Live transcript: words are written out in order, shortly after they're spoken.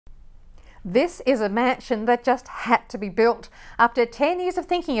This is a mansion that just had to be built. After 10 years of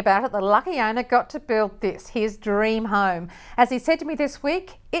thinking about it, the lucky owner got to build this, his dream home. As he said to me this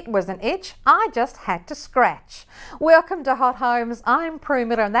week, it was an itch I just had to scratch. Welcome to Hot Homes. I'm Prue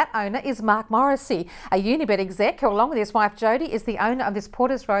Miller and that owner is Mark Morrissey, a Unibet exec who, along with his wife Jodie, is the owner of this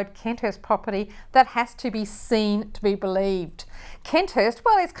Porters Road Kenthurst property that has to be seen to be believed. Kenthurst,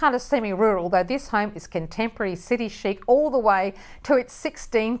 well, it's kind of semi-rural, though this home is contemporary city chic all the way to its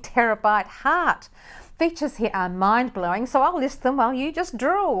 16 terabyte heart. Features here are mind-blowing, so I'll list them while you just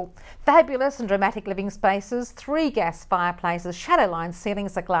drool. Fabulous and dramatic living spaces, 3 gas fireplaces, shadow-lined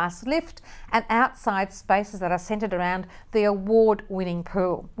ceilings, a glass lift, and outside spaces that are centred around the award-winning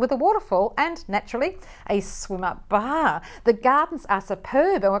pool, with a waterfall and, naturally, a swim-up bar. The gardens are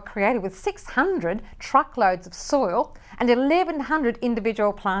superb and were created with 600 truckloads of soil and 1,100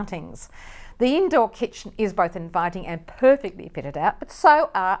 individual plantings. The indoor kitchen is both inviting and perfectly fitted out, but so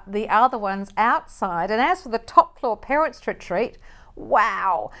are the other ones outside. And as for the top floor parents retreat,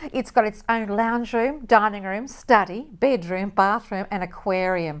 wow, it's got its own lounge room, dining room, study, bedroom, bathroom and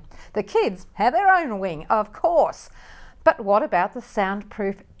aquarium. The kids have their own wing, of course. But what about the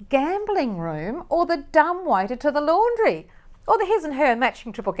soundproof gambling room or the dumbwaiter to the laundry? Or the his and her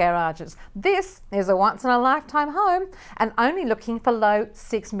matching triple garages. This is a once-in-a-lifetime home and only looking for low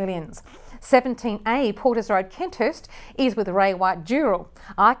 6 millions. 17A Porters Road Kenthurst is with Ray White Dural.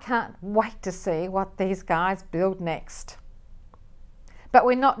 I can't wait to see what these guys build next. But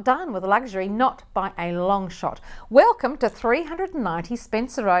we're not done with luxury, not by a long shot. Welcome to 390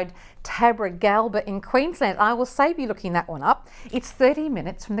 Spencer Road, Tabragalba in Queensland. I will save you looking that one up. It's 30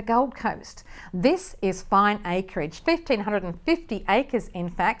 minutes from the Gold Coast. This is fine acreage, 1,550 acres in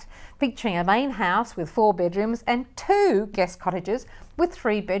fact, featuring a main house with 4 bedrooms and 2 guest cottages with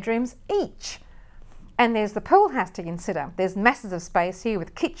 3 bedrooms each. And there's the pool house to consider. There's masses of space here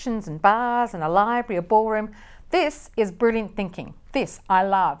with kitchens and bars and a library, a ballroom. This is brilliant thinking. This I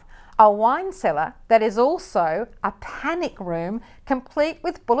love. A wine cellar that is also a panic room complete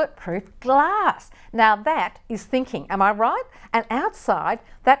with bulletproof glass. Now that is thinking, am I right? And outside,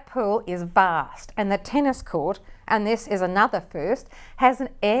 that pool is vast and the tennis court, and this is another first, has an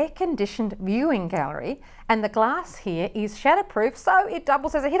air-conditioned viewing gallery and the glass here is shatterproof, so it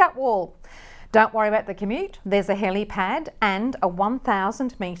doubles as a hit-up wall. Don't worry about the commute. There's a helipad and a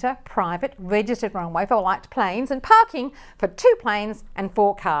 1,000 metre private registered runway for light planes and parking for 2 planes and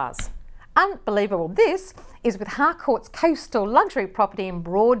 4 cars. Unbelievable. This is with Harcourt's coastal luxury property in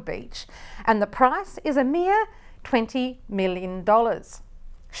Broadbeach and the price is a mere $20 million.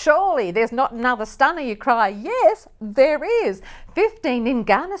 Surely there's not another stunner you cry. Yes, there is. 15 in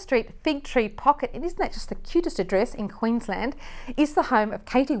Garner Street, Fig Tree Pocket, and isn't that just the cutest address in Queensland, is the home of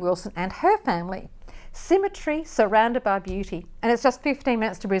Katie Wilson and her family. Symmetry surrounded by beauty, and it's just 15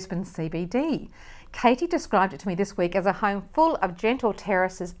 minutes to Brisbane CBD. Katie described it to me this week as a home full of gentle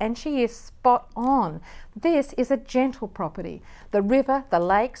terraces, and she is spot on. This is a gentle property. The river, the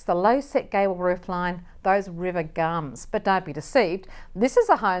lakes, the low-set gable roofline, those river gums. But don't be deceived, this is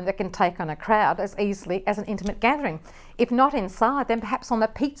a home that can take on a crowd as easily as an intimate gathering. If not inside, then perhaps on the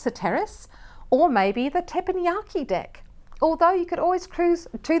pizza terrace, or maybe the teppanyaki deck. Although you could always cruise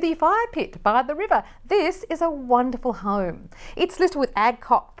to the fire pit by the river. This is a wonderful home. It's listed with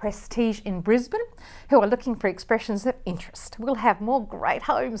Adcock Prestige in Brisbane, who are looking for expressions of interest. We'll have more great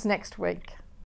homes next week.